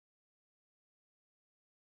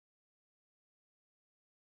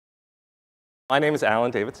My name is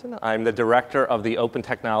Alan Davidson. I'm the director of the Open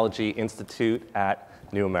Technology Institute at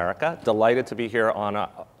New America. Delighted to be here on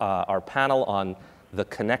our panel on the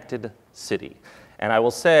connected city. And I will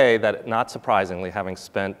say that, not surprisingly, having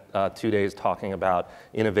spent 2 days talking about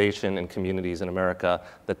innovation in communities in America,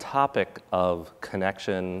 the topic of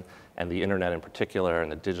connection and the internet in particular and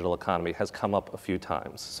the digital economy has come up a few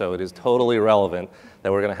times. So it is totally relevant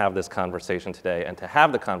that we're going to have this conversation today. And to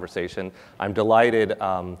have the conversation, I'm delighted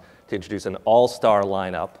to introduce an all-star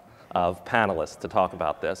lineup of panelists to talk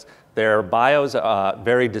about this. Their bios,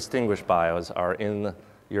 very distinguished bios, are in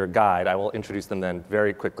your guide. I will introduce them then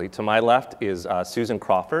very quickly. To my left is Susan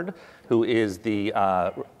Crawford, who is the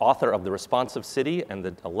author of The Responsive City and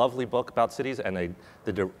a lovely book about cities, and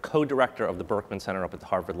the co-director of the Berkman Center up at the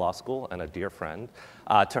Harvard Law School, and a dear friend.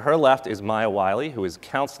 To her left is Maya Wiley, who is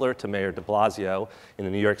counselor to Mayor de Blasio in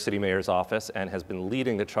the New York City Mayor's office and has been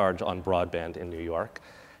leading the charge on broadband in New York.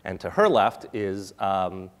 And to her left is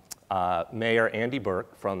Mayor Andy Berke,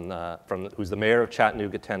 who's the mayor of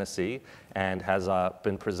Chattanooga, Tennessee, and has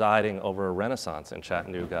been presiding over a renaissance in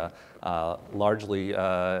Chattanooga, largely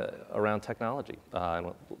around technology. And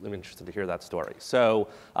I'm interested to hear that story. So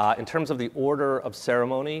in terms of the order of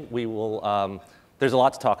ceremony, we will, there's a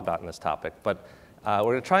lot to talk about in this topic, but we're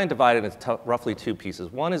going to try and divide it into roughly two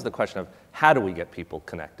pieces. One is the question of how do we get people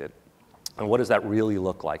connected? And what does that really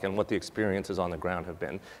look like, and what the experiences on the ground have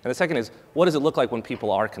been. And the second is, what does it look like when people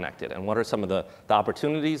are connected, and what are some of the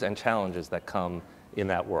opportunities and challenges that come in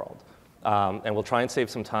that world. And we'll try and save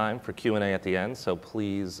some time for Q&A at the end, so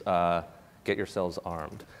please get yourselves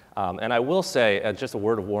armed. And I will say, just a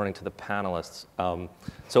word of warning to the panelists,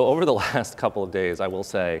 so over the last couple of days, I will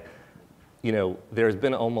say, you know, there's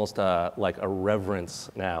been almost like a reverence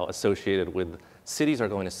now associated with cities are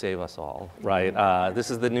going to save us all, right? This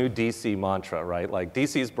is the new DC mantra, right? Like,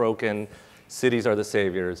 DC's broken, cities are the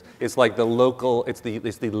saviors. It's like the local, it's the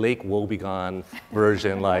Lake Wobegon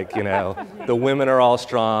version, like, you know, the women are all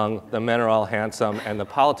strong, the men are all handsome, and the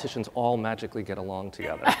politicians all magically get along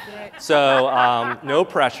together. So no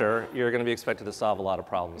pressure. You're going to be expected to solve a lot of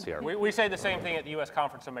problems here. We say the same thing at the U.S.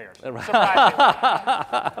 Conference of Mayors.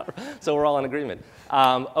 So we're all in agreement.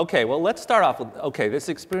 Okay, well, let's start off with, okay, this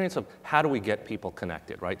experience of how do we get people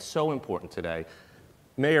connected, right? So important today.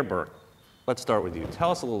 Mayor Berke, let's start with you.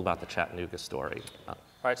 Tell us a little about the Chattanooga story. All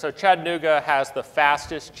right, so Chattanooga has the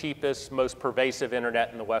fastest, cheapest, most pervasive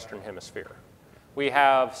internet in the Western Hemisphere. We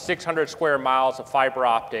have 600 square miles of fiber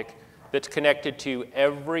optic that's connected to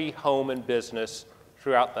every home and business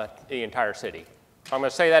throughout the entire city. I'm going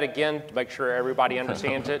to say that again to make sure everybody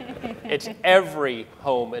understands it. It's every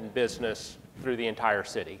home and business through the entire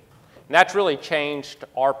city. And that's really changed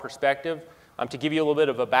our perspective. To give you a little bit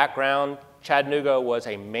of a background, Chattanooga was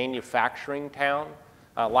a manufacturing town.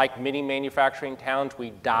 Like many manufacturing towns,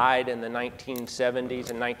 we died in the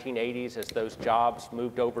 1970s and 1980s as those jobs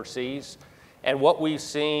moved overseas. And what we've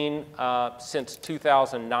seen since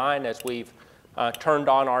 2009 as we've turned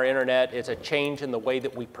on our internet is a change in the way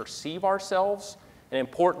that we perceive ourselves. And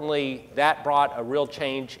importantly, that brought a real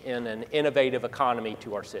change in an innovative economy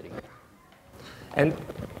to our city. And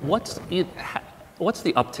what's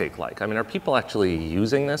the uptake like? I mean, are people actually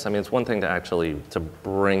using this? I mean, it's one thing to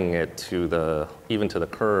bring it to even to the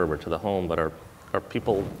curb or to the home, but are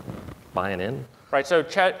people buying in? Right, so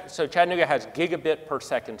Chattanooga has gigabit per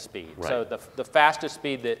second speed. Right. So the fastest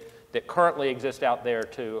speed that currently exists out there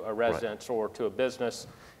to a residence or to a business.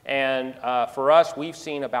 And for us, we've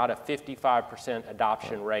seen about a 55%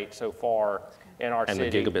 adoption rate so far in our city.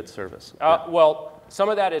 And the gigabit service. Well, some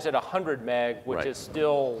of that is at 100 meg, which is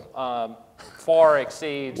still far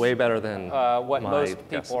exceeds way better than what most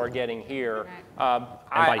people are getting here. And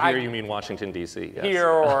by here you mean Washington, D.C. Yes. Here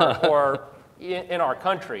or in our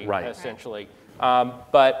country, essentially.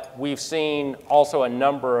 But we've seen also a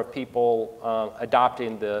number of people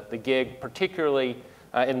adopting the gig, particularly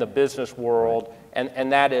in the business world,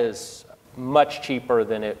 and that is much cheaper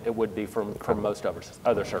than it would be from most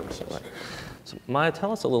other services. Right. So Maya,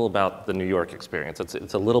 tell us a little about the New York experience.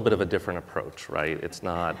 It's a little bit of a different approach, right? It's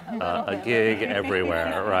not a gig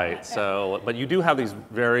everywhere, right? So, but you do have these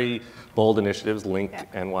very bold initiatives, Link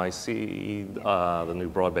NYC, the new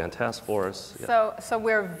broadband task force. Yeah. So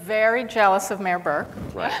we're very jealous of Mayor Berke.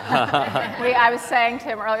 Right. I was saying to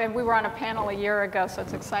him earlier, we were on a panel a year ago, so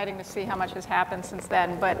it's exciting to see how much has happened since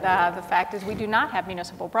then. But the fact is we do not have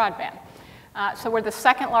municipal broadband. So we're the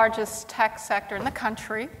second largest tech sector in the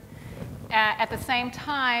country. At the same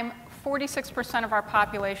time, 46% of our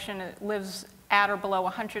population lives at or below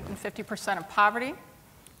 150% of poverty.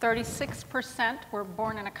 36% were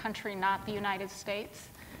born in a country not the United States.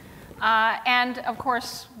 And of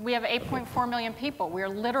course, we have 8.4 million people. We're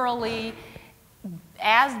literally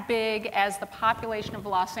as big as the population of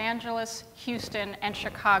Los Angeles, Houston, and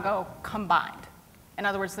Chicago combined. In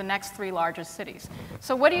other words, the next 3 largest cities.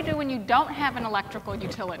 So what do you do when you don't have an electrical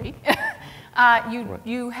utility?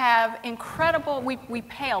 You have incredible, we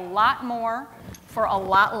pay a lot more for a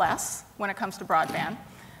lot less when it comes to broadband.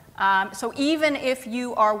 So even if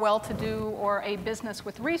you are well-to-do or a business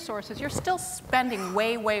with resources, you're still spending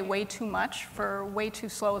way, way, way too much for way too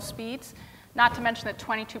slow of speeds. Not to mention that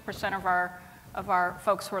 22% of our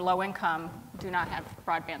folks who are low income do not have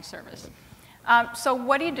broadband service. So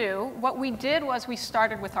what do you do? What we did was we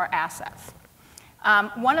started with our assets.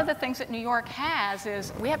 One of the things that New York has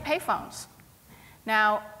is we have payphones.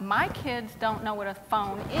 Now, my kids don't know what a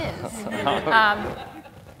phone is.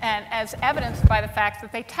 And as evidenced by the fact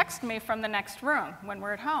that they text me from the next room when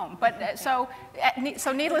we're at home. But so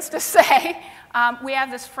needless to say, we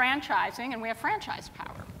have this franchising, and we have franchise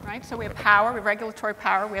power, right? So we have power, we have regulatory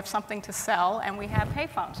power, we have something to sell, and we have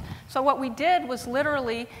payphones. So what we did was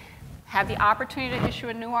literally have the opportunity to issue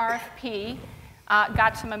a new RFP,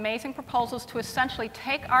 got some amazing proposals to essentially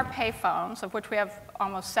take our payphones, of which we have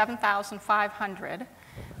almost 7,500,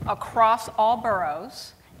 across all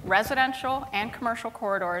boroughs, residential and commercial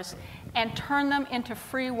corridors, and turn them into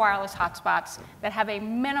free wireless hotspots that have a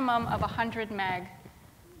minimum of 100 meg,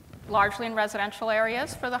 largely in residential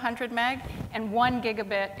areas for the 100 meg, and 1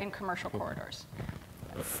 gigabit in commercial corridors.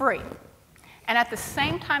 Free. And at the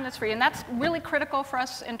same time that's free, and that's really critical for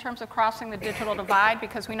us in terms of crossing the digital divide,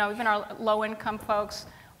 because we know even our low-income folks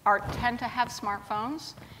tend to have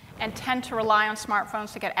smartphones and tend to rely on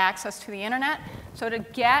smartphones to get access to the internet. So to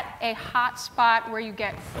get a hotspot where you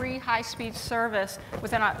get free high-speed service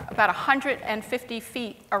within about 150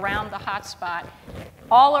 feet around the hotspot,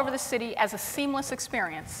 all over the city as a seamless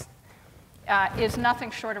experience, is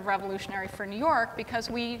nothing short of revolutionary for New York, because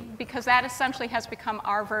that essentially has become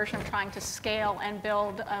our version of trying to scale and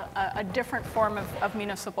build a different form of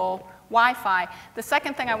municipal Wi-Fi. The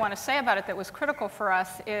second thing I want to say about it that was critical for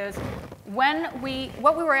us is what we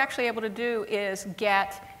were actually able to do is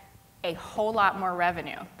get a whole lot more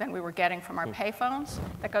revenue than we were getting from our payphones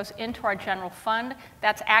that goes into our general fund.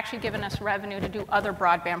 That's actually given us revenue to do other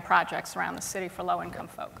broadband projects around the city for low-income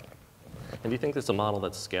folk. And do you think this is a model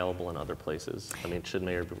that's scalable in other places? I mean, should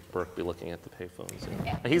Mayor Berke be looking at the payphones?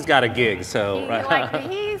 He's got a gig, so.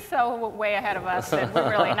 He's so way ahead of us that we're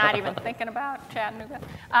really not even thinking about Chattanooga.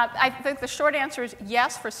 I think the short answer is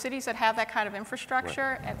yes, for cities that have that kind of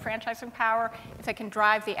infrastructure and franchising power, if they can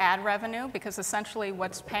drive the ad revenue, because essentially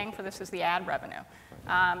what's paying for this is the ad revenue.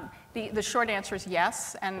 The short answer is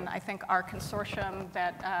yes, and I think our consortium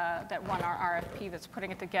that won our RFP that's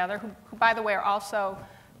putting it together, who by the way are also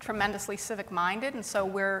tremendously civic-minded, and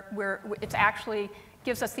so it actually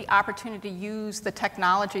gives us the opportunity to use the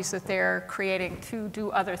technologies that they're creating to do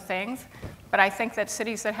other things. But I think that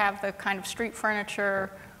cities that have the kind of street furniture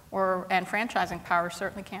and franchising power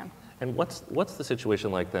certainly can. And what's the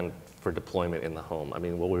situation like then for deployment in the home? I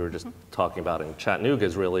mean, what we were just talking about in Chattanooga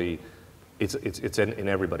is really, it's in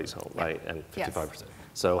everybody's home, right? And 55%. Yes.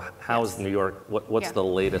 So how is New York, what's the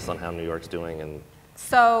latest on how New York's doing? And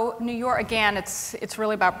so New York, again, it's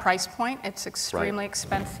really about price point. It's extremely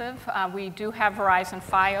expensive. We do have Verizon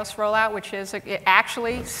Fios rollout, which is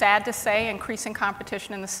actually, sad to say, increasing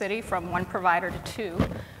competition in the city from one provider to 2.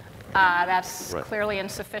 That's clearly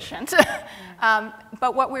insufficient.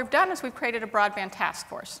 But what we've done is we've created a broadband task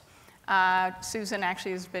force. Susan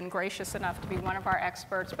actually has been gracious enough to be one of our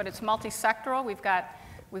experts, but it's multi-sectoral. We've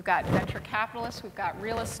got venture capitalists, we've got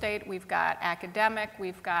real estate, we've got academic,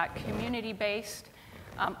 we've got community-based,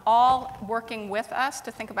 all working with us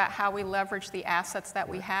to think about how we leverage the assets that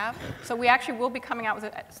we have. So we actually will be coming out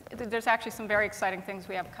with there's actually some very exciting things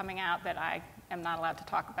we have coming out that I am not allowed to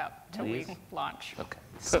talk about until we launch. Okay.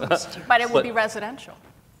 But it will be residential.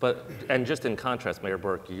 And just in contrast, Mayor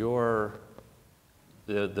Berke,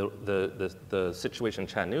 the situation in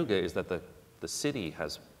Chattanooga is that the city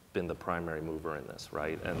has been the primary mover in this,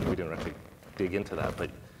 right? And we didn't actually dig into that,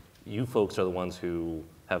 but you folks are the ones who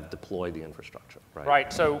have deployed the infrastructure, right?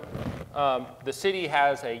 Right. So the city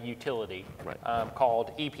has a utility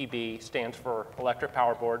called EPB, stands for Electric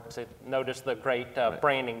Power Board. So notice the great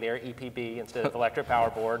branding there, EPB instead of Electric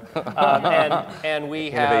Power Board. And we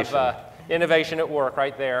have innovation at work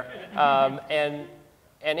right there.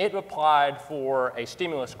 And it applied for a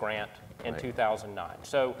stimulus grant in 2009.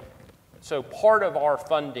 So part of our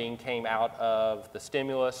funding came out of the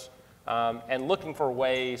stimulus and looking for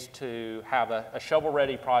ways to have a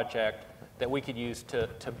shovel-ready project that we could use to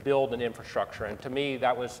build an infrastructure. And to me,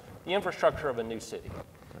 that was the infrastructure of a new city.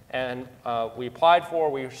 And we applied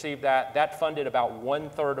for, we received that. That funded about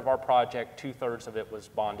 1/3 of our project, 2/3 of it was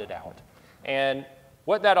bonded out. And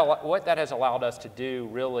What that has allowed us to do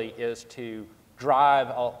really is to drive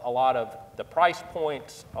a lot of the price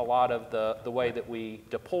points, a lot of the way that we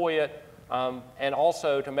deploy it, and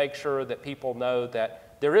also to make sure that people know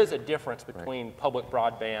that there is a difference between public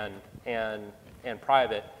broadband and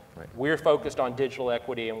private. Right. We're focused on digital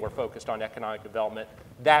equity and we're focused on economic development.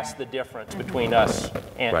 That's the difference between us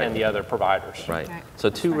and the other providers. Right. So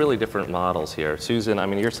two really different models here. Susan, I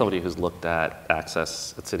mean, you're somebody who's looked at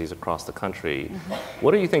access at cities across the country.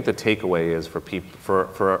 What do you think the takeaway is for people,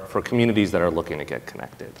 for communities that are looking to get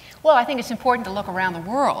connected? Well, I think it's important to look around the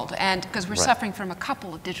world, and because we're suffering from a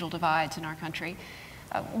couple of digital divides in our country.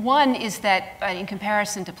 One is that in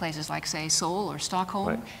comparison to places like, say, Seoul or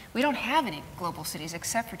Stockholm, we don't have any global cities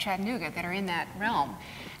except for Chattanooga that are in that realm.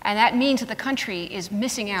 And that means that the country is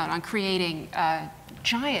missing out on creating a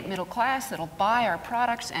giant middle class that'll buy our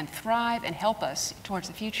products and thrive and help us towards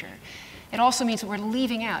the future. It also means that we're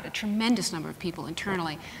leaving out a tremendous number of people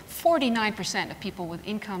internally. 49% of people with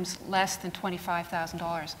incomes less than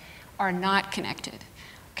 $25,000 are not connected,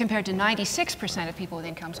 compared to 96% of people with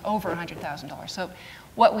incomes over $100,000. So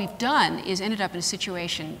what we've done is ended up in a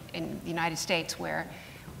situation in the United States where,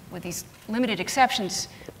 with these limited exceptions,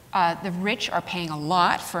 the rich are paying a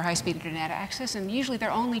lot for high-speed internet access, and usually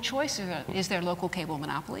their only choice is their local cable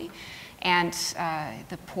monopoly, and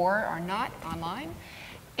the poor are not online,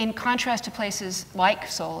 in contrast to places like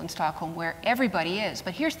Seoul and Stockholm where everybody is.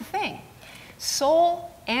 But here's the thing. Seoul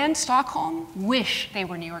and Stockholm wish they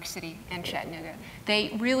were New York City and Chattanooga.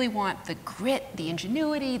 They really want the grit, the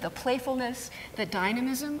ingenuity, the playfulness, the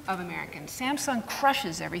dynamism of Americans. Samsung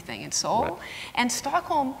crushes everything in Seoul, and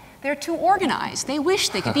Stockholm, they're too organized. They wish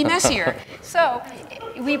they could be messier. So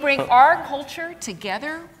we bring our culture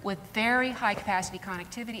together with very high capacity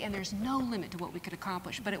connectivity, and there's no limit to what we could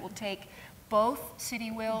accomplish, but it will take both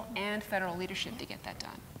city will and federal leadership to get that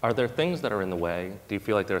done. Are there things that are in the way? Do you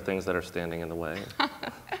feel like there are things that are standing in the way?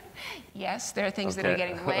 Yes, there are things that are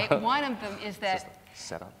getting in the way. One of them is that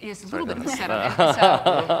setup. Is a little bit of a setup.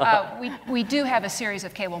 So we do have a series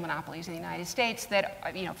of cable monopolies in the United States that,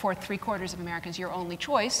 for 3/4 of Americans, your only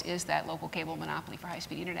choice is that local cable monopoly for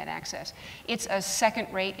high-speed internet access. It's a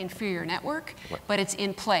second-rate, inferior network, but it's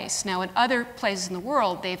in place. Now, in other places in the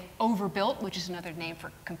world, they've overbuilt, which is another name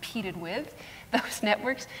for competed with, those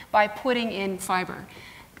networks by putting in fiber.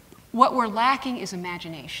 What we're lacking is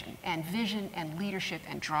imagination and vision and leadership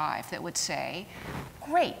and drive that would say,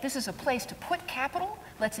 great, this is a place to put capital.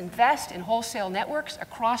 Let's invest in wholesale networks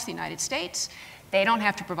across the United States. They don't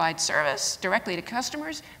have to provide service directly to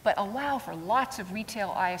customers, but allow for lots of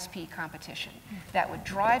retail ISP competition that would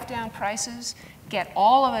drive down prices, get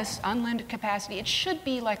all of us unlimited capacity. It should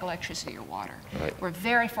be like electricity or water. Right. We're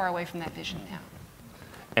very far away from that vision now.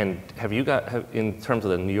 And have you in terms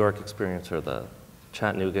of the New York experience or the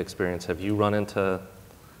Chattanooga experience, have you run into,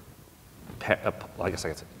 I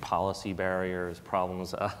guess policy barriers,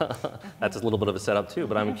 problems? That's a little bit of a setup too,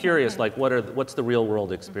 but I'm curious, like, what's the real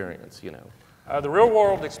world experience, The real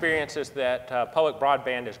world experience is that public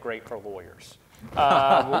broadband is great for lawyers.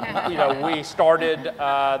 We started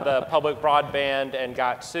the public broadband and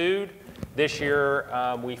got sued. This year,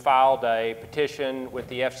 we filed a petition with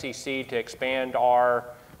the FCC to expand our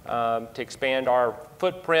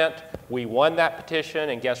footprint. We won that petition,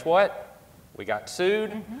 and guess what? We got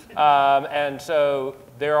sued. And so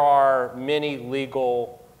there are many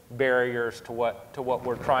legal barriers to what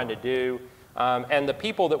we're trying to do. And the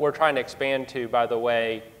people that we're trying to expand to, by the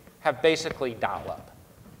way, have basically dial-up.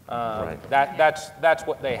 That's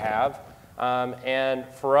what they have. And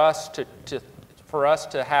for us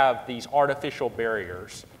to have these artificial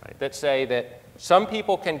barriers that say that some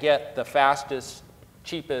people can get the fastest,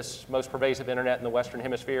 cheapest, most pervasive internet in the Western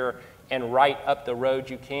Hemisphere, and right up the road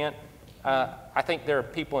you can't. I think there are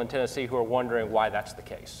people in Tennessee who are wondering why that's the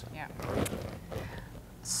case. Yeah.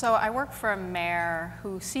 So I work for a mayor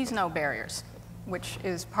who sees no barriers, which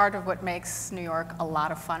is part of what makes New York a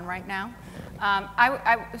lot of fun right now.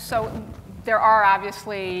 So there are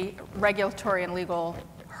obviously regulatory and legal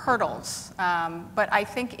hurdles, but I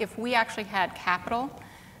think if we actually had capital,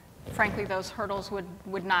 frankly, those hurdles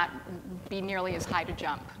would not be nearly as high to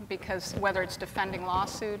jump, because whether it's defending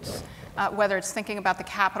lawsuits, whether it's thinking about the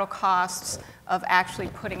capital costs of actually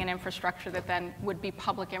putting in infrastructure that then would be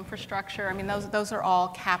public infrastructure, I mean, those are all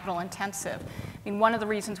capital intensive. I mean, one of the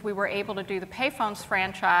reasons we were able to do the payphones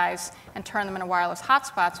franchise and turn them into wireless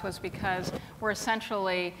hotspots was because we're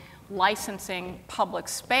essentially licensing public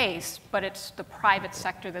space, but it's the private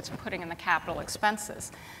sector that's putting in the capital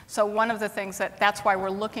expenses. So one of the things that's why we're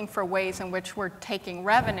looking for ways in which we're taking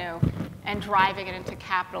revenue and driving it into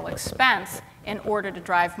capital expense in order to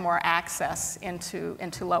drive more access into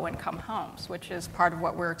low-income homes, which is part of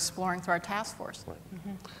what we're exploring through our task force.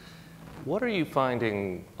 Right. What are you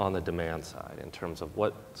finding on the demand side in terms of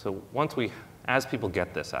so as people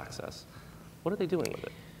get this access, what are they doing with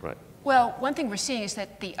it? Right. Well, one thing we're seeing is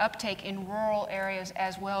that the uptake in rural areas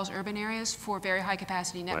as well as urban areas for very high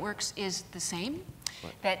capacity networks is the same.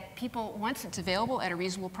 Right. That people, once it's available at a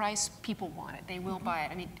reasonable price, people want it. They will buy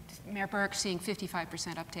it. I mean, Mayor Berke seeing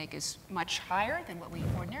 55% uptake is much higher than what we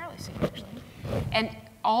ordinarily see, actually. And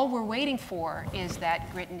all we're waiting for is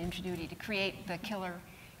that grit and ingenuity to create the killer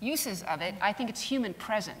uses of it. I think it's human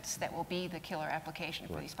presence that will be the killer application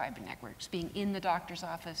for these fiber networks, being in the doctor's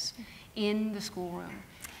office, in the schoolroom,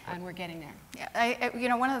 and we're getting there. Yeah, you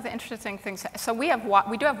know, one of the interesting things, so we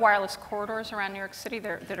do have wireless corridors around New York City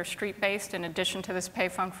that are street-based in addition to this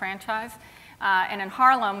payphone franchise. And in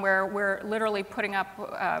Harlem, where we're literally putting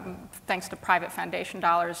up, thanks to private foundation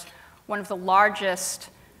dollars, one of the largest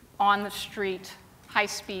on-the-street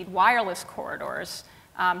high-speed wireless corridors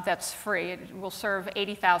that's free. It will serve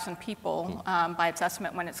 80,000 people by its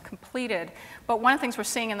estimate when it's completed. But one of the things we're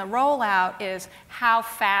seeing in the rollout is how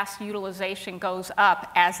fast utilization goes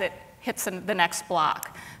up as it hits the next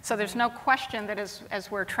block. So there's no question that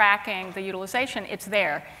as we're tracking the utilization, it's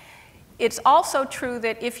there. It's also true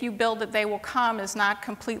that if you build it, they will come is not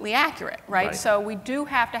completely accurate, right? So we do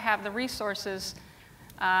have to have the resources.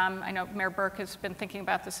 I know Mayor Berke has been thinking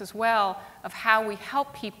about this as well, of how we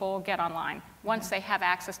help people get online once they have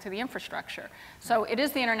access to the infrastructure. So it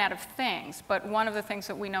is the Internet of Things, but one of the things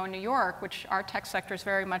that we know in New York, which our tech sector is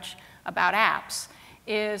very much about apps,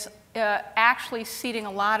 is actually seeding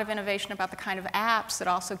a lot of innovation about the kind of apps that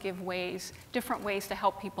also give different ways to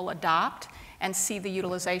help people adopt and see the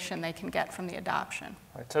utilization they can get from the adoption.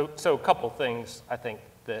 Right, so a couple things, I think,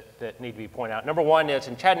 that need to be pointed out. Number one is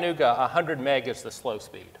in Chattanooga, 100 meg is the slow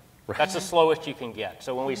speed. Right. That's the slowest you can get.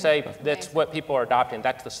 So when we say that's what people are adopting,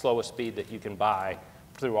 that's the slowest speed that you can buy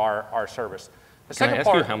through our service. The Can I second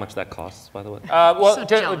ask you how much that costs, by the way? Well, So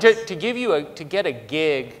to get a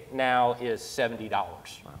gig now is $70. Wow.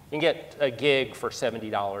 You can get a gig for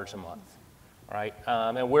 $70 a month, right?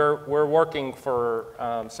 And we're working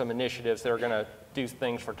for some initiatives that are going to do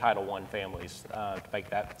things for Title I families to make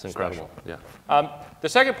that It's incredible, special. yeah. The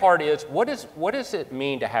second part is, what does it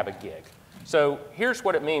mean to have a gig? So here's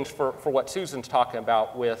what it means for what Susan's talking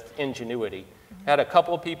about with ingenuity. I had a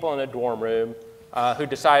couple of people in a dorm room who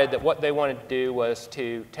decided that what they wanted to do was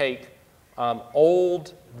to take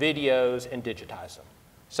old videos and digitize them.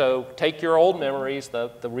 So take your old memories,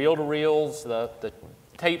 the reel-to-reels, the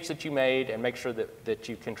tapes that you made, and make sure that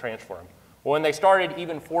you can transfer them. Well, when they started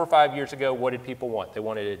even 4 or 5 years ago, what did people want? They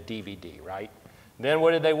wanted a DVD, right? Then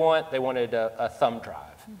what did they want? They wanted a thumb drive.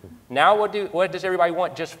 Now what does everybody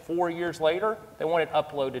want just 4 years later? They want it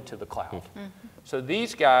uploaded to the cloud. So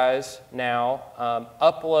these guys now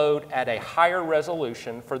upload at a higher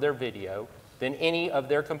resolution for their video than any of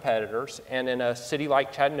their competitors. And in a city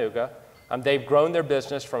like Chattanooga, they've grown their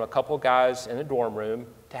business from a couple of guys in a dorm room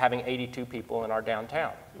to having 82 people in our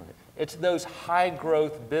downtown. Right. It's those high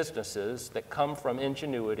growth businesses that come from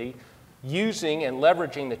ingenuity, using and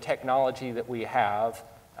leveraging the technology that we have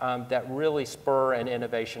that really spur an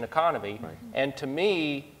innovation economy. Right. And to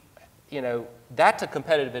me, you know, that's a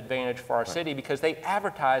competitive advantage for our city because they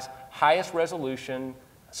advertise highest resolution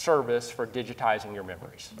service for digitizing your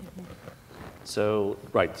memories. So,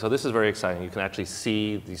 right, so this is very exciting. You can actually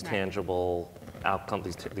see these tangible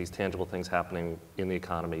outcomes, these tangible things happening in the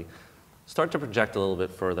economy. Start to project a little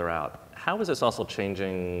bit further out. How is this also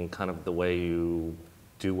changing kind of the way you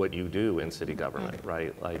do what you do in city government,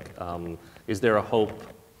 right? Like, is there a hope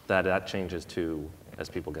that that changes too as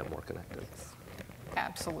people get more connected?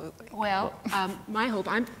 Absolutely. Well, my hope,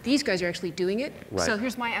 these guys are actually doing it. Right. So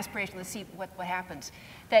here's my aspiration. Let's see what happens.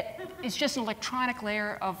 That it's just an electronic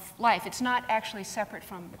layer of life. It's not actually separate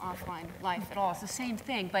from offline life at all. It's the same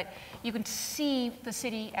thing, but you can see the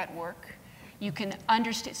city at work. You can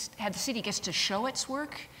understand how the city gets to show its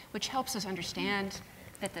work, which helps us understand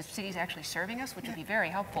that the city's actually serving us, which would be very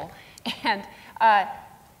helpful. And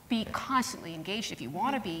be constantly engaged if you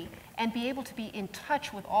want to be, and be able to be in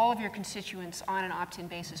touch with all of your constituents on an opt-in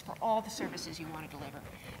basis for all the services you want to deliver.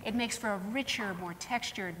 It makes for a richer, more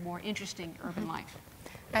textured, more interesting urban life.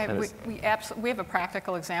 We have a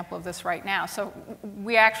practical example of this right now. So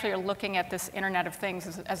we actually are looking at this Internet of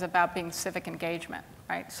Things as about being civic engagement,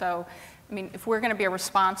 right? So, I mean, if we're going to be a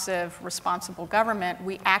responsive, responsible government,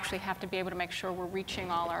 we actually have to be able to make sure we're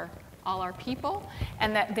reaching all our all our people,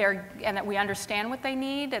 and that we understand what they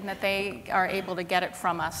need, and that they are able to get it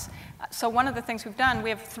from us. So one of the things we've done, we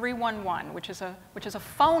have 311, which is a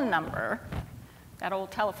phone number, that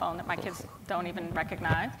old telephone that my kids don't even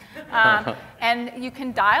recognize. And you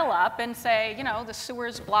can dial up and say, you know, the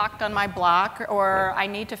sewer's blocked on my block, or I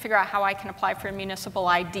need to figure out how I can apply for a municipal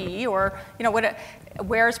ID, or, you know,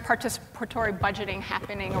 where's participatory budgeting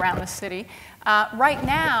happening around the city. Right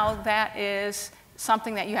now, that is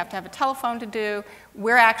something that you have to have a telephone to do.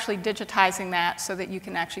 We're actually digitizing that so that you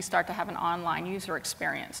can actually start to have an online user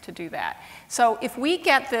experience to do that. So if we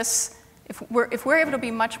get this, if we're able to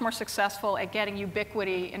be much more successful at getting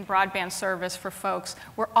ubiquity in broadband service for folks,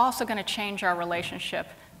 we're also going to change our relationship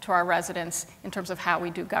to our residents in terms of how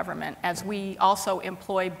we do government, as we also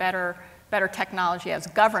employ better technology as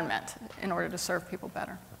government in order to serve people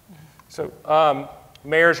better. So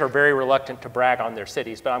mayors are very reluctant to brag on their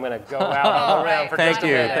cities, but I'm going to go out on the limb for just a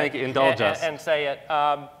minute. Thank you. Indulge us. And say it.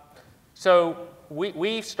 So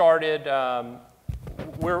we started,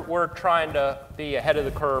 we're trying to be ahead of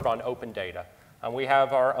the curve on open data. We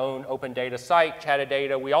have our own open data site,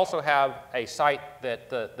 Chattanooga. We also have a site that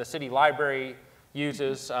the city library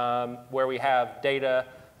uses where we have data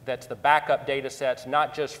that's the backup data sets,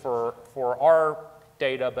 not just for our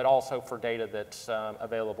data, but also for data that's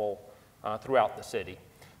available throughout the city.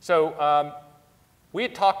 So we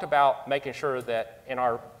had talked about making sure that in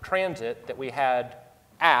our transit that we had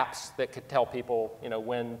apps that could tell people, you know,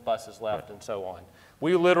 when buses left and so on.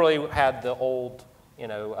 We literally had the old, you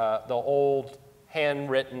know, the old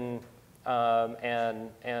handwritten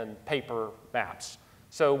and paper maps.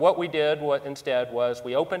 So what we did instead was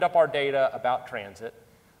we opened up our data about transit.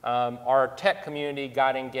 Our tech community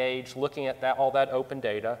got engaged looking at all that open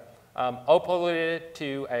data, uploaded it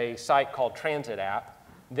to a site called Transit App,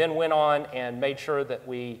 then went on and made sure that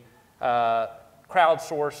we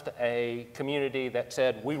crowdsourced a community that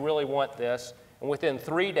said, we really want this. And within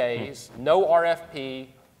 3 days, no RFP,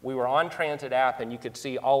 we were on Transit App, and you could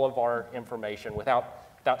see all of our information without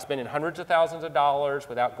spending hundreds of thousands of dollars,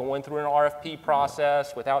 without going through an RFP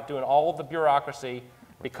process, without doing all of the bureaucracy.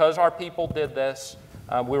 Because our people did this,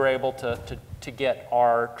 we were able to get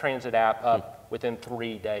our Transit App up within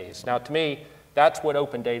 3 days. Now, to me, that's what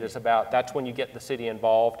open data is about. That's when you get the city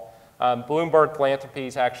involved. Bloomberg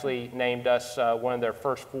Philanthropies actually named us one of their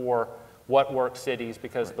first 4 What Works cities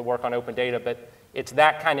because of the work on open data, but it's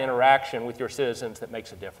that kind of interaction with your citizens that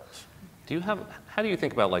makes a difference. How do you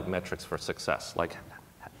think about like metrics for success? Like,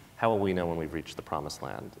 how will we know when we've reached the promised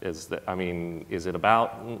land? Is it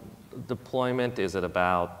about deployment? Is it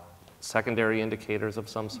about secondary indicators of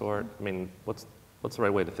some sort? I mean, what's the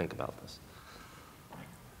right way to think about this?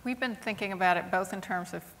 We've been thinking about it both in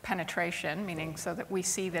terms of penetration, meaning so that we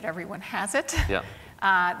see that everyone has it, yeah.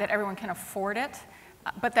 That everyone can afford it.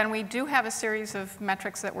 But then we do have a series of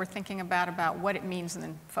metrics that we're thinking about what it means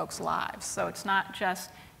in folks' lives. So it's not just,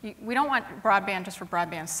 we don't want broadband just for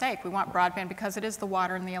broadband's sake. We want broadband because it is the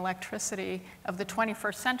water and the electricity of the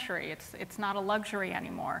 21st century. It's not a luxury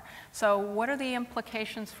anymore. So what are the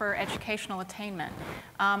implications for educational attainment?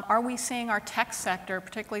 Are we seeing our tech sector,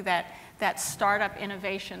 particularly that startup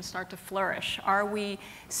innovation, start to flourish? Are we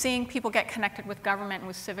seeing people get connected with government and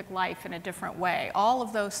with civic life in a different way? All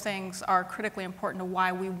of those things are critically important to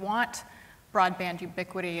why we want broadband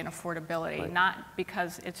ubiquity and affordability, right. Not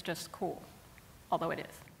because it's just cool, although it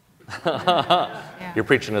is. Yeah. You're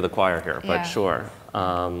preaching to the choir here, but Yeah. sure. I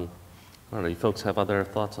don't know, you folks have other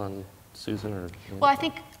thoughts on Susan? Or, Well, I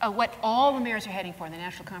think what all the mayors are heading for, and the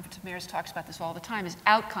National Conference of Mayors talks about this all the time, is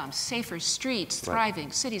outcomes, safer streets, thriving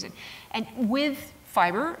right. cities. And with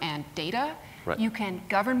fiber and data, right. you can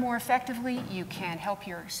govern more effectively, you can help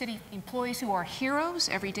your city employees who are heroes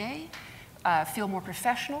every day feel more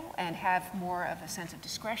professional and have more of a sense of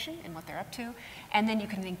discretion in what they're up to. And then you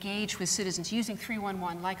can engage with citizens. Using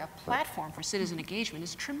 311 like a platform for citizen engagement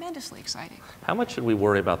is tremendously exciting. How much should we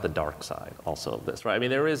worry about the dark side also of this, right? I mean,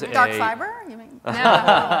 there is Dark fiber, you mean? No.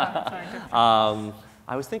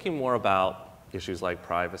 I was thinking more about issues like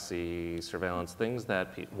privacy, surveillance, things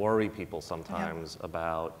that worry people sometimes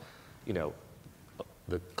about, you know,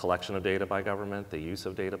 the collection of data by government, the use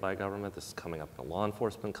of data by government. This is coming up in a law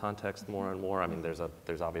enforcement context more and more. I mean, there's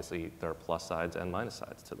obviously, there are plus sides and minus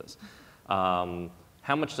sides to this.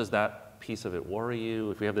 How much does that piece of it worry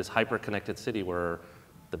you? If we have this hyper-connected city where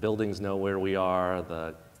the buildings know where we are,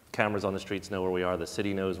 the cameras on the streets know where we are, the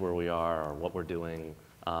city knows where we are or what we're doing,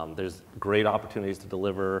 there's great opportunities to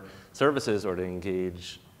deliver services or to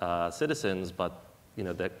engage citizens, but you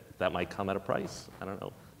know, that might come at a price. I don't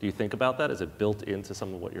know. Do you think about that? Is it built into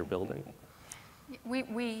some of what you're building?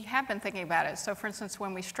 We have been thinking about it. So for instance,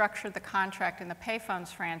 when we structured the contract in the payphones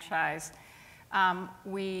franchise,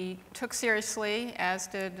 we took seriously, as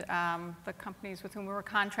did the companies with whom we were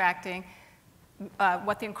contracting,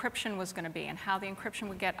 what the encryption was going to be and how the encryption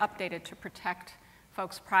would get updated to protect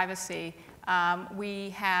folks' privacy.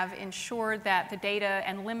 We have ensured that the data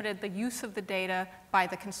and limited the use of the data by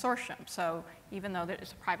the consortium. So even though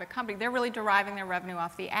it's a private company, they're really deriving their revenue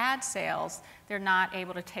off the ad sales. They're not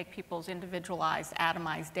able to take people's individualized,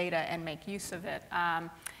 atomized data and make use of it.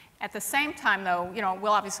 At the same time, though,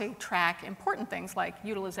 we'll obviously track important things like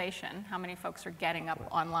utilization, how many folks are getting up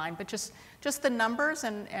online, but just the numbers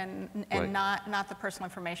and not the personal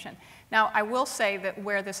information. Now, I will say that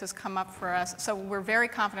where this has come up for us, so we're very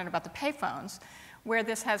confident about the payphones. Where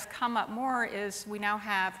this has come up more is we now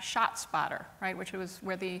have ShotSpotter, right, which was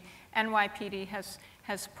where the NYPD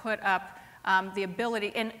has put up the ability,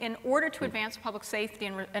 in order to advance public safety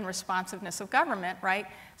and responsiveness of government, right,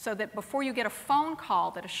 so that before you get a phone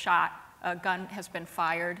call that a gun has been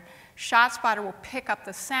fired, ShotSpotter will pick up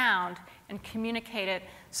the sound and communicate it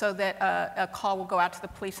so that a call will go out to the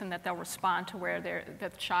police and that they'll respond to where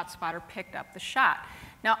the ShotSpotter picked up the shot.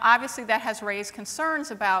 Now, obviously, that has raised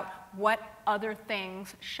concerns about what other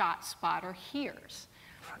things ShotSpotter hears.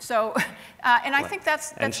 So, and I think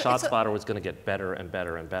that's and ShotSpotter was going to get better and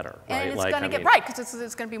better and better, right? And it's going to get right because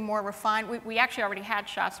it's going to be more refined. We actually already had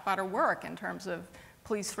ShotSpotter work in terms of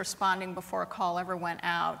police responding before a call ever went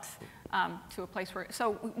out to a place where.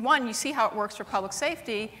 So, one, you see how it works for public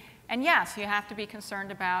safety, and yes, you have to be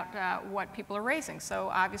concerned about what people are raising.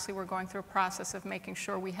 So, obviously, we're going through a process of making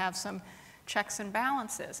sure we have some checks and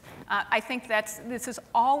balances. I think this is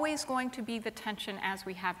always going to be the tension as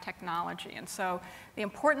we have technology. And so the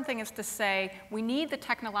important thing is to say we need the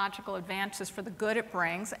technological advances for the good it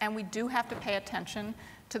brings, and we do have to pay attention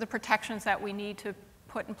to the protections that we need to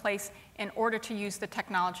put in place in order to use the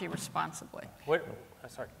technology responsibly.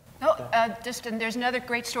 Sorry. And there's another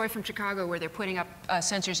great story from Chicago where they're putting up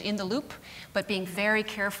sensors in the loop, but being very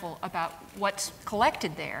careful about what's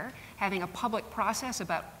collected there, having a public process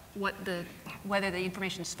about whether the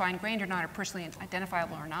information is fine-grained or not, or personally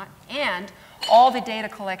identifiable or not, and all the data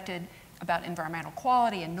collected about environmental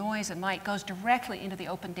quality and noise and light goes directly into the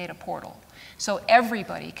open data portal, so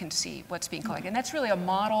everybody can see what's being collected. And that's really a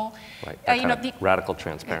model. Right. Radical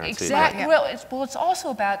transparency. Exactly. Right. Well, it's also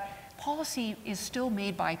about policy is still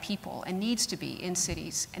made by people and needs to be in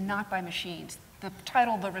cities and not by machines. The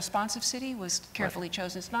title, The Responsive City, was carefully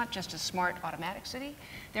chosen. It's not just a smart, automatic city.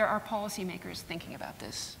 There are policymakers thinking about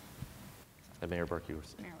this. Mayor Berke.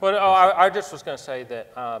 Well, I just was going to say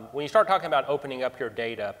that when you start talking about opening up your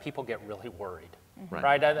data, people get really worried,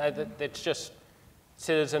 right? It's just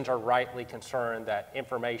citizens are rightly concerned that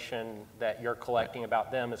information that you're collecting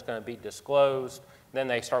about them is going to be disclosed. Then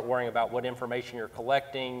they start worrying about what information you're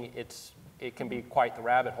collecting. It can be quite the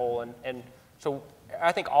rabbit hole, and so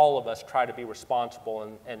I think all of us try to be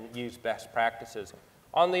responsible and use best practices.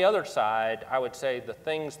 On the other side, I would say the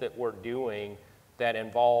things that we're doing that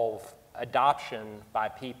involve adoption by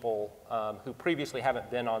people who previously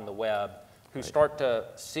haven't been on the web, who start to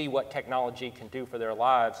see what technology can do for their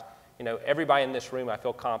lives. Everybody in this room, I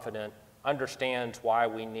feel confident, understands why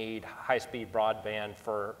we need high-speed broadband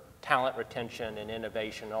for talent retention and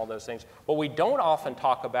innovation and all those things. What we don't often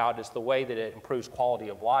talk about is the way that it improves quality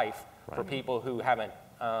of life for people who haven't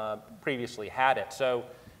previously had it. So,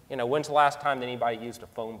 when's the last time that anybody used a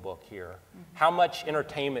phone book here? How much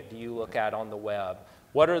entertainment do you look at on the web?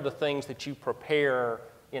 What are the things that you prepare,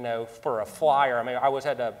 for a flyer? I mean, I was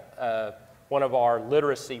at one of our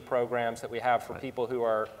literacy programs that we have for people who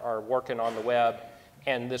are working on the web,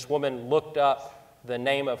 and this woman looked up the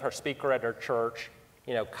name of her speaker at her church,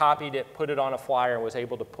 copied it, put it on a flyer, and was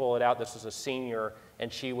able to pull it out. This was a senior,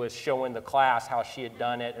 and she was showing the class how she had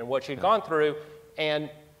done it and what she'd gone through, and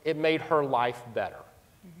it made her life better.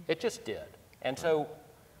 It just did. And so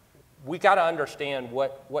we got to understand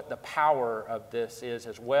what the power of this is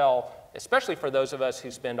as well, especially for those of us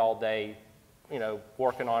who spend all day,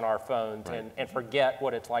 working on our phones and forget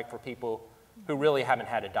what it's like for people who really haven't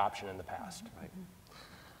had adoption in the past. Right.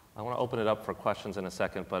 I want to open it up for questions in a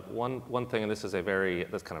second, but one thing, and this is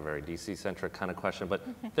that's kind of very DC-centric kind of question, but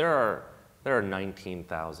there are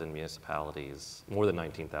 19,000 municipalities, more than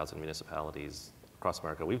 19,000 municipalities across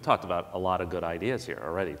America. We've talked about a lot of good ideas here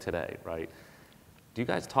already today, right? Do you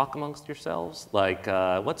guys talk amongst yourselves? Like,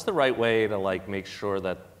 what's the right way to make sure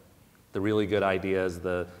that the really good ideas,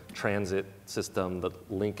 the transit system, the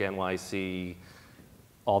Link NYC,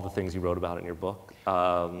 all the things you wrote about in your book,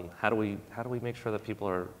 how do we make sure that people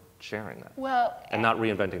are sharing that. Well, and not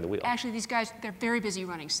reinventing the wheel. Actually, these guys, they're very busy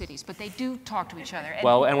running cities, but they do talk to each other. And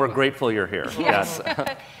and we're grateful you're here. Yes.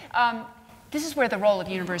 This is where the role of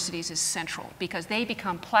universities is central, because they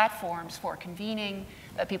become platforms for convening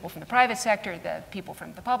the people from the private sector, the people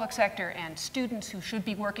from the public sector, and students who should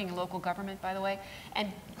be working in local government, by the way,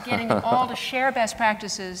 and getting them all to share best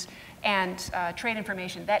practices and trade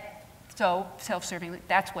information. So self-servingly,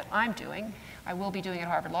 that's what I'm doing. I will be doing at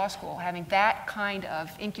Harvard Law School, having that kind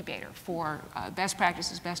of incubator for best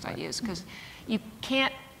practices, best ideas, because you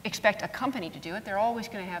can't expect a company to do it. They're always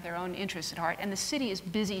going to have their own interests at heart, and the city is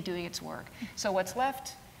busy doing its work. So what's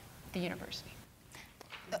left? The university.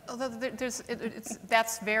 Although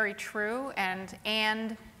that's very true,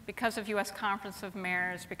 and because of U.S. Conference of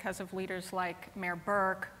Mayors, because of leaders like Mayor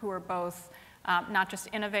Berke, who are both not just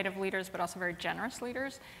innovative leaders, but also very generous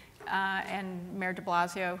leaders, and Mayor de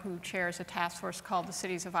Blasio, who chairs a task force called the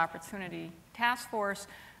Cities of Opportunity Task Force,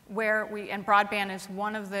 and broadband is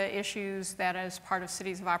one of the issues that is part of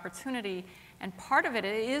Cities of Opportunity, and part of it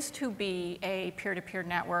is to be a peer-to-peer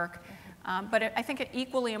network. But I think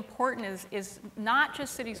equally important is not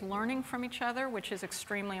just cities learning from each other, which is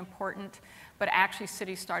extremely important, but actually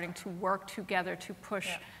cities starting to work together to push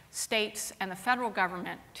states and the federal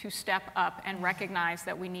government to step up and recognize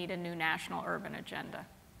that we need a new national urban agenda.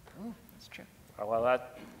 Ooh, that's true. Well, I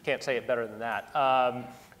can't say it better than that.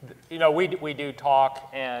 You know, we do talk,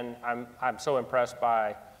 and I'm so impressed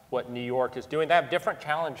by what New York is doing. They have different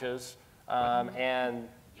challenges, and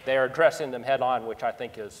they're addressing them head on, which I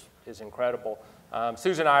think is incredible.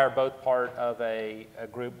 Susan and I are both part of a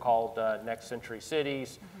group called Next Century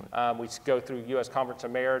Cities. We go through U.S. Conference of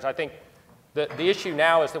Mayors. I think the issue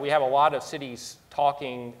now is that we have a lot of cities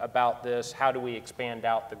talking about this. How do we expand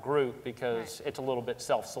out the group? Because it's a little bit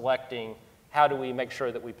self-selecting. How do we make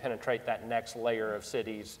sure that we penetrate that next layer of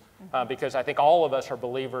cities? Because I think all of us are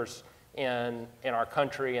believers in our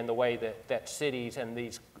country and the way that cities and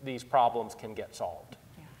these problems can get solved.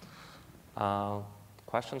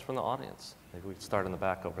 Questions from the audience? Maybe we can start in the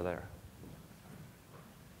back over there.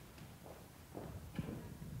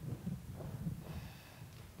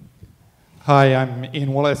 Hi, I'm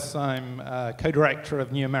Ian Wallace. I'm co-director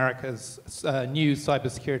of New America's new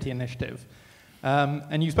cybersecurity initiative.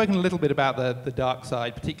 And you've spoken a little bit about the dark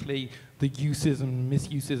side, particularly the uses and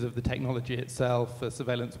misuses of the technology itself,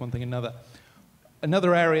 surveillance, one thing another.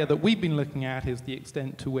 Another area that we've been looking at is the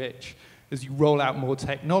extent to which, as you roll out more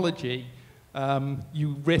technology,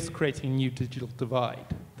 you risk creating a new digital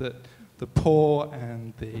divide, that the poor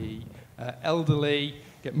and the elderly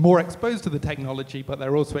get more exposed to the technology, but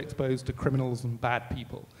they're also exposed to criminals and bad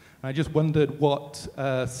people. And I just wondered what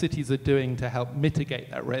cities are doing to help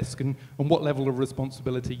mitigate that risk, and what level of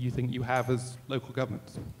responsibility you think you have as local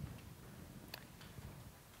governments.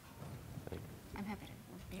 I'm happy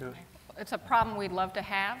to. It's a problem we'd love to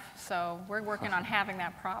have, so we're working on having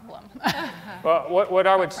that problem. Well, what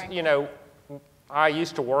I would, you know, I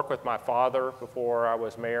used to work with my father before I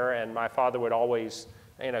was mayor, and my father would always,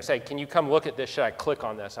 you know, say, "Can you come look at this? Should I click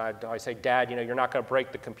on this?" I say, "Dad, you know, you're not going to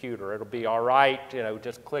break the computer. It'll be all right. You know,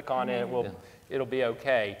 just click on it. It'll be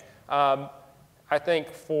okay." I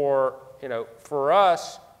think for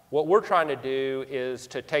us, what we're trying to do is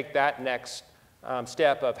to take that next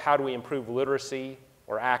step of how do we improve literacy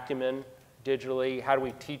or acumen digitally? How do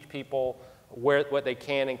we teach people what they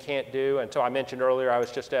can and can't do? And so I mentioned earlier, I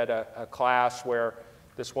was just at a class where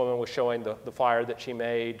this woman was showing the flyer that she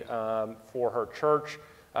made for her church.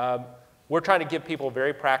 We're trying to give people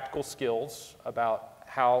very practical skills about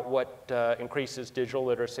what increases digital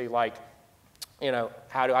literacy, like, you know,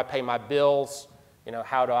 how do I pay my bills? You know,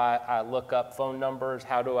 how do I look up phone numbers?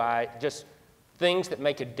 How do I just things that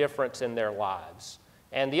make a difference in their lives?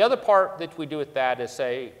 And the other part that we do with that is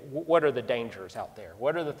say, what are the dangers out there?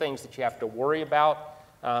 What are the things that you have to worry about?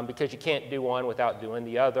 Because you can't do one without doing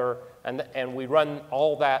the other. And we run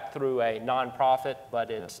all that through a nonprofit,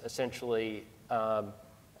 but it's essentially a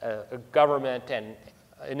government and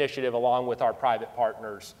initiative along with our private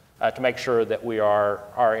partners to make sure that we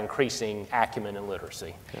are increasing acumen and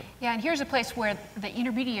literacy. Yeah, and here's a place where the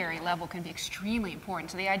intermediary level can be extremely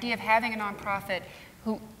important. So the idea of having a nonprofit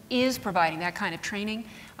who is providing that kind of training.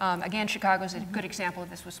 Again, Chicago is a good example of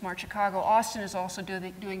this with Smart Chicago. Austin is also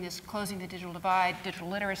doing this closing the digital divide, digital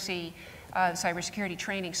literacy, cybersecurity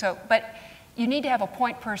training. But you need to have a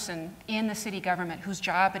point person in the city government whose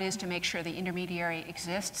job it is to make sure the intermediary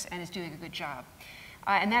exists and is doing a good job.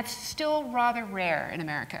 And that's still rather rare in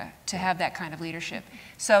America to have that kind of leadership.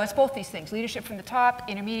 So it's both these things, leadership from the top,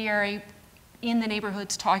 intermediary, in the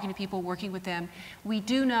neighborhoods, talking to people, working with them. We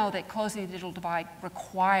do know that closing the digital divide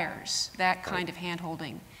requires that kind of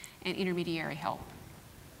hand-holding and intermediary help.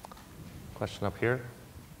 Question up here?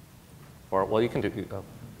 Or, well, you can do, do you want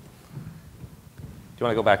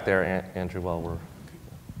to go back there, Andrew, while we're,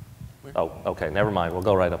 oh, okay, never mind. We'll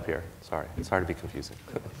go right up here. Sorry, it's hard to be confusing.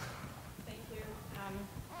 Thank you.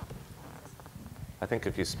 I think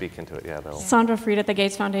if you speak into it, yeah, they'll. Sandra Fried at the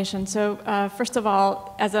Gates Foundation. So first of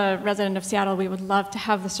all, as a resident of Seattle, we would love to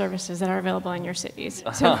have the services that are available in your cities.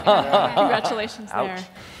 So congratulations there.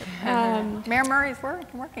 Mayor Murray's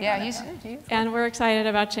working Yeah, on he's, it. And we're excited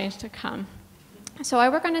about change to come. So I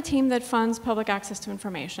work on a team that funds public access to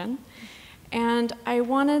information. And I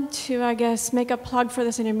wanted to, I guess, make a plug for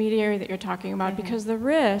this intermediary that you're talking about, because the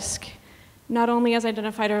risk, not only as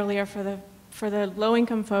identified earlier for the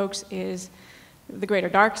low-income folks, is the greater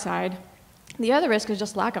dark side. The other risk is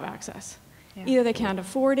just lack of access. Yeah. Either they can't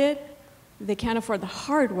afford it, they can't afford the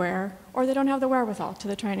hardware, or they don't have the wherewithal to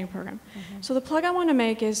the training program. So the plug I want to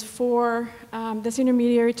make is for this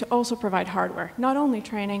intermediary to also provide hardware, not only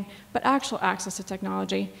training, but actual access to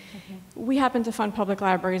technology. We happen to fund public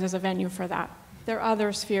libraries as a venue for that. There are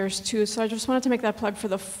other spheres too, so I just wanted to make that plug for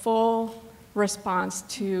the full response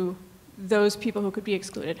to those people who could be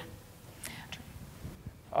excluded.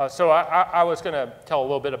 So I was going to tell a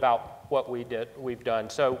little bit about what we've done.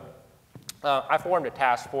 So I formed a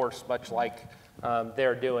task force, much like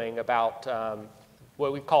they're doing, about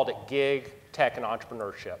what we've called it gig, tech, and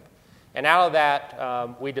entrepreneurship. And out of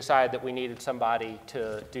that, we decided that we needed somebody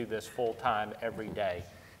to do this full time every day.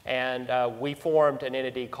 And we formed an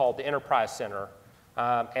entity called the Enterprise Center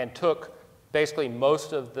and took basically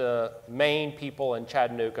most of the main people in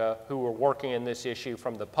Chattanooga who were working in this issue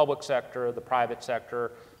from the public sector, the private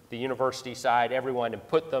sector, the university side, everyone, and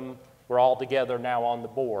put them, we're all together now on the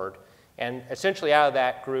board. And essentially out of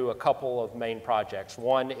that grew a couple of main projects.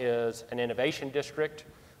 One is an innovation district,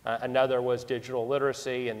 another was digital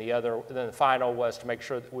literacy, and then the final was to make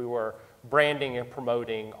sure that we were branding and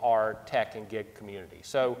promoting our tech and gig community.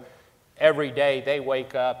 So every day they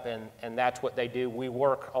wake up and that's what they do. We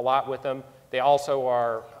work a lot with them. They also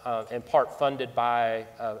are in part funded by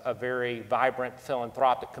a very vibrant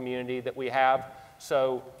philanthropic community that we have.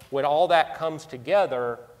 So when all that comes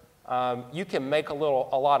together, you can make a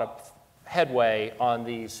lot of headway on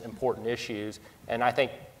these important issues. And I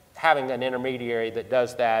think having an intermediary that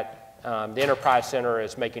does that, the Enterprise Center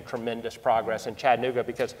is making tremendous progress in Chattanooga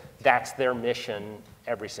because that's their mission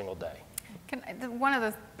every single day.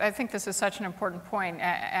 I think this is such an important point,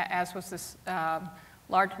 as was this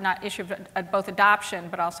large issue of both adoption,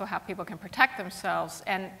 but also how people can protect themselves.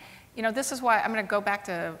 And you know, this is why I'm going to go back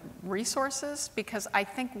to resources, because I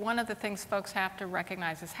think one of the things folks have to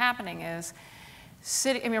recognize is happening is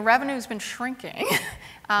revenue has been shrinking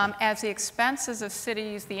as the expenses of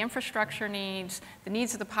cities, the infrastructure needs, the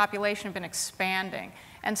needs of the population have been expanding.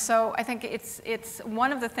 And so I think it's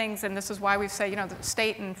one of the things, and this is why we say, you know, the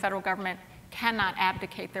state and federal government cannot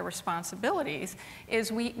abdicate their responsibilities,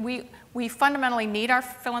 is we fundamentally need our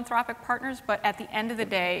philanthropic partners, but at the end of the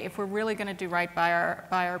day, if we're really going to do right by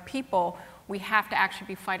our people, we have to actually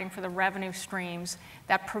be fighting for the revenue streams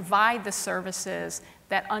that provide the services,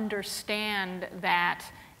 that understand that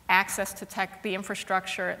access to the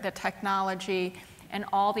infrastructure, the technology, and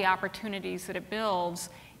all the opportunities that it builds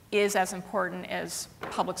is as important as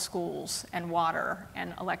public schools and water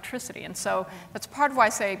and electricity. And so that's part of why I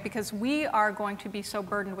say, because we are going to be so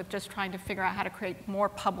burdened with just trying to figure out how to create more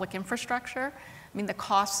public infrastructure. I mean, the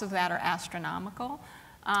costs of that are astronomical.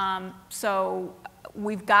 So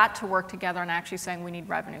we've got to work together on actually saying we need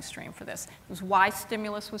revenue stream for this. It was why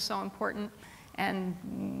stimulus was so important.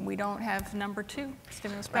 And we don't have number 2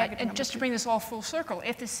 stimulus package. Right, and just to bring this all full circle,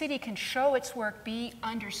 if the city can show its work, be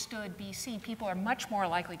understood, be seen, people are much more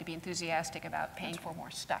likely to be enthusiastic about paying for more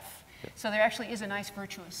stuff. So there actually is a nice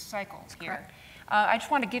virtuous cycle here. I just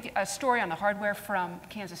want to give you a story on the hardware from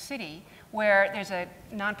Kansas City, where there's a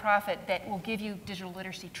nonprofit that will give you digital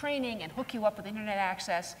literacy training and hook you up with internet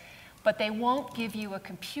access, but they won't give you a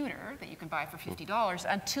computer that you can buy for $50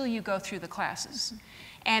 until you go through the classes.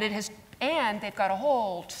 And they've got a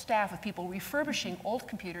whole staff of people refurbishing old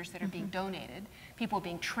computers that are being donated, people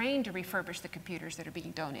being trained to refurbish the computers that are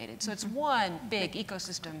being donated. So it's one big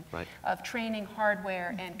ecosystem of training,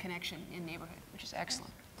 hardware, and connection in neighborhood, which is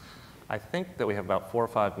excellent. I think that we have about 4 or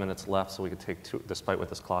 5 minutes left, so we could take 2, despite what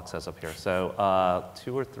this clock says up here. So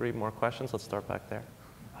 2 or 3 more questions. Let's start back there.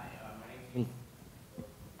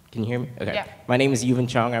 Can you hear me? Okay. Yeah. My name is Yuvan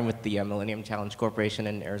Chong. I'm with the Millennium Challenge Corporation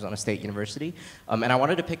in Arizona State University. And I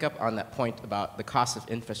wanted to pick up on that point about the cost of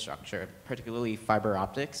infrastructure, particularly fiber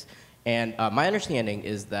optics. And my understanding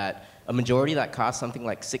is that a majority of that cost, something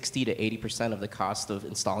like 60 to 80% of the cost of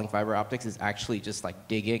installing fiber optics, is actually just like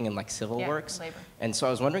digging and like civil works. Labor. And so I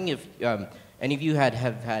was wondering if, any of you have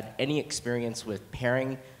had any experience with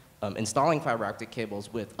pairing, installing fiber optic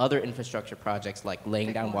cables with other infrastructure projects like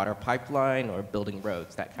laying down water pipeline or building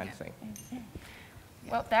roads, that kind of thing?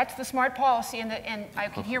 Well, that's the smart policy, and I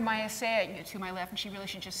can hear Maya say it to my left, and she really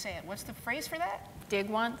should just say it. What's the phrase for that? Dig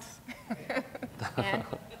once. And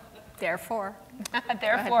Therefore.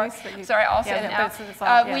 therefore, sorry, I'll say it now.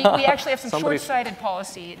 We actually have some short-sighted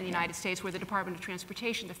policy in the United States where the Department of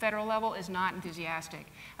Transportation, the federal level, is not enthusiastic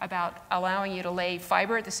about allowing you to lay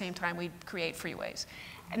fiber at the same time we create freeways.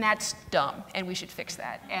 And that's dumb, and we should fix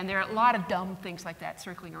that. And there are a lot of dumb things like that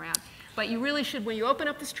circling around. But you really should, when you open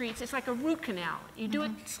up the streets, it's like a root canal. You do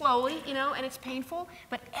it slowly, you know, and it's painful,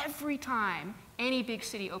 but every time any big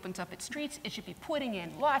city opens up its streets, it should be putting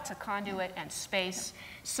in lots of conduit and space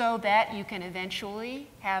so that you can eventually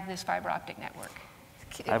have this fiber optic network.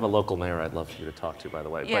 I have a local mayor I'd love for you to talk to, by the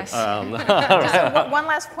way. Yes. Just one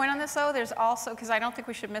last point on this, though. There's also, because I don't think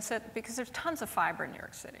we should miss it, because there's tons of fiber in New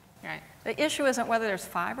York City. Right. The issue isn't whether there's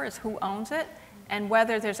fiber, it's who owns it, and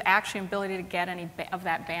whether there's actually an ability to get any of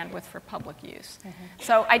that bandwidth for public use.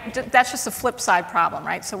 So that's just a flip side problem,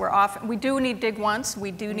 right? So we do need dig once,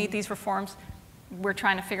 we do need these reforms. We're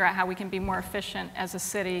trying to figure out how we can be more efficient as a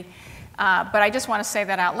city. But I just want to say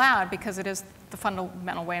that out loud because it is the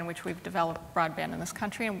fundamental way in which we've developed broadband in this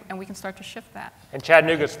country, and we can start to shift that. And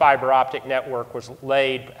Chattanooga's fiber optic network was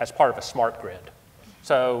laid as part of a smart grid.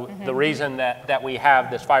 So the reason that we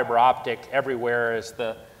have this fiber optic everywhere is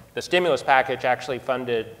the stimulus package actually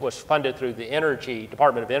was funded through the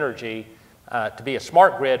Department of Energy to be a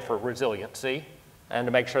smart grid for resiliency and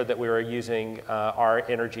to make sure that we were using our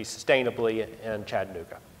energy sustainably in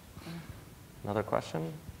Chattanooga. Another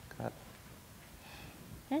question? Go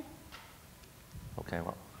ahead. Okay,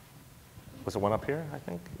 well, was there one up here, I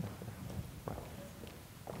think?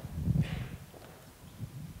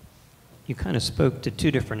 You kind of spoke to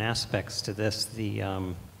two different aspects to this,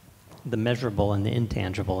 the measurable and the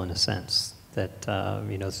intangible in a sense, that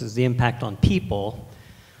this is the impact on people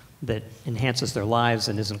that enhances their lives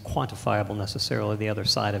and isn't quantifiable necessarily, the other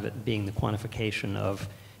side of it being the quantification of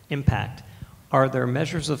impact. Are there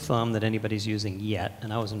measures of thumb that anybody's using yet?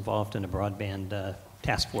 And I was involved in a broadband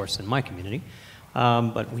task force in my community,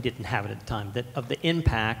 but we didn't have it at the time, that of the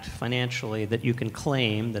impact financially that you can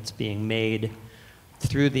claim that's being made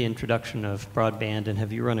through the introduction of broadband, and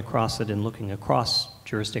have you run across it in looking across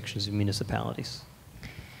jurisdictions and municipalities?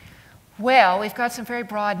 Well, we've got some very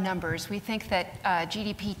broad numbers. We think that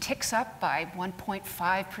GDP ticks up by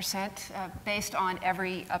 1.5% based on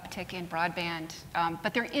every uptick in broadband,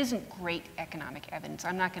 but there isn't great economic evidence.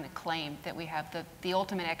 I'm not going to claim that we have the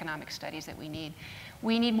ultimate economic studies that we need.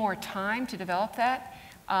 We need more time to develop that,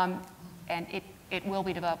 and it will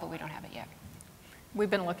be developed, but we don't have it yet. We've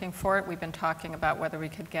been looking for it. We've been talking about whether we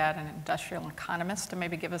could get an industrial economist to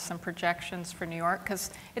maybe give us some projections for New York,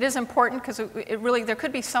 because it is important, because there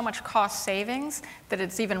could be so much cost savings that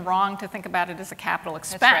it's even wrong to think about it as a capital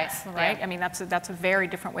expense, that's right? Yeah. I mean, that's a very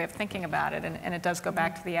different way of thinking about it, and it does go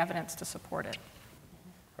back to the evidence to support it.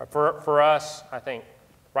 For us, I think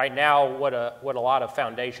right now what a lot of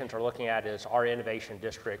foundations are looking at is our innovation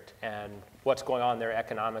district and what's going on there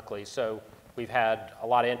economically. So we've had a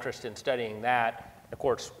lot of interest in studying that. Of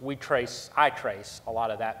course, I trace a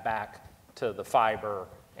lot of that back to the fiber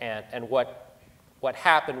and what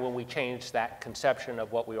happened when we changed that conception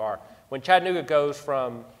of what we are. When Chattanooga goes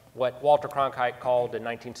from what Walter Cronkite called in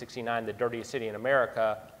 1969 the dirtiest city in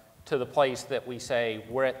America to the place that we say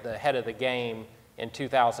we're at the head of the game in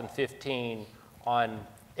 2015 on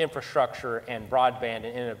infrastructure and broadband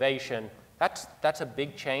and innovation, that's a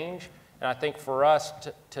big change. And I think for us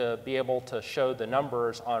to be able to show the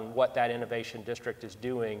numbers on what that innovation district is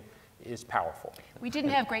doing is powerful. We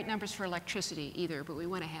didn't have great numbers for electricity either, but we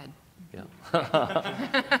went ahead.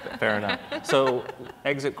 Yeah. Fair enough. So,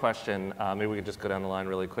 exit question, maybe we could just go down the line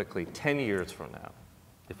really quickly. 10 years from now,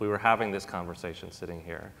 if we were having this conversation sitting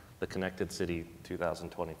here, the Connected City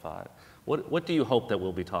 2025, what do you hope that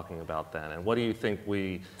we'll be talking about then? And what do you think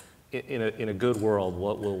in a good world,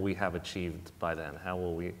 what will we have achieved by then? How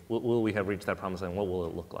will we have reached that promise, and what will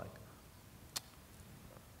it look like?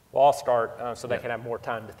 Well, I'll start so they can have more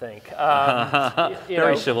time to think.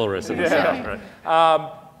 Very chivalrous in this stuff,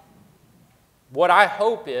 right? What I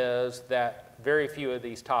hope is that very few of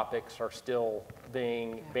these topics are still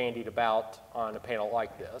being bandied about on a panel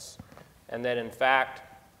like this, and that in fact,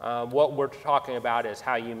 what we're talking about is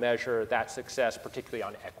how you measure that success, particularly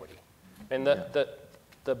on equity. And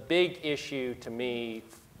the big issue to me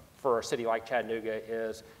for a city like Chattanooga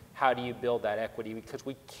is how do you build that equity? Because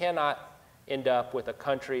we cannot end up with a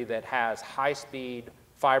country that has high-speed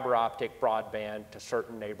fiber optic broadband to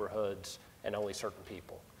certain neighborhoods and only certain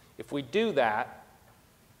people. If we do that,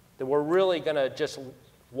 then we're really going to just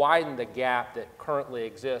widen the gap that currently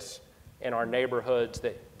exists in our neighborhoods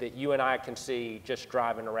that you and I can see just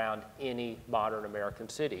driving around any modern American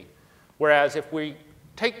city. Whereas if we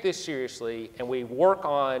take this seriously and we work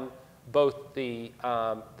on both the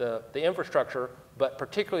infrastructure, but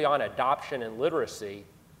particularly on adoption and literacy,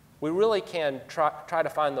 we really can try to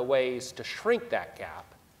find the ways to shrink that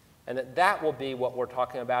gap. And that will be what we're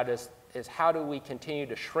talking about is how do we continue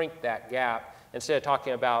to shrink that gap instead of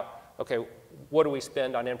talking about, okay, what do we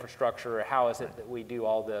spend on infrastructure, or how is it that we do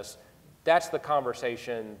all this? That's the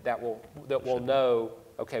conversation that we'll know,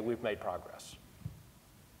 okay, we've made progress.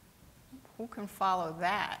 Who can follow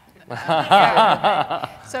that?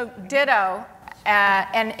 So ditto.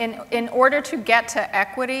 And in order to get to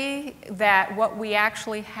equity, that what we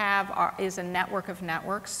actually have is a network of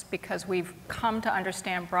networks, because we've come to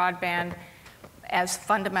understand broadband as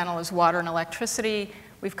fundamental as water and electricity.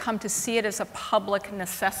 We've come to see it as a public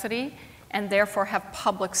necessity and therefore have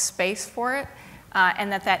public space for it.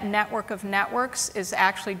 And that network of networks is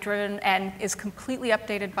actually driven and is completely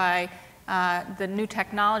updated by the new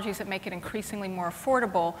technologies that make it increasingly more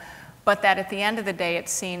affordable, but that at the end of the day,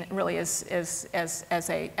 it's seen really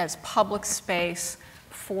as public space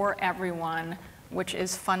for everyone, which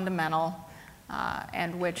is fundamental,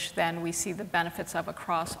 and which then we see the benefits of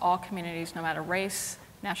across all communities, no matter race,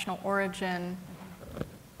 national origin,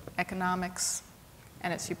 economics,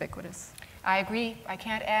 and it's ubiquitous. I agree. I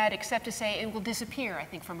can't add except to say it will disappear, I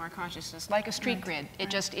think, from our consciousness, like a street grid. It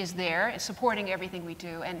just is there. It's supporting everything we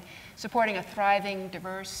do and supporting a thriving,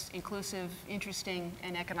 diverse, inclusive, interesting,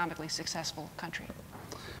 and economically successful country.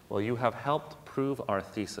 Well, you have helped prove our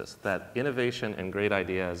thesis that innovation and great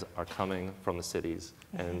ideas are coming from the cities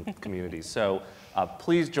and communities. So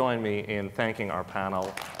please join me in thanking our panel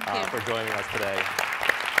for joining us today.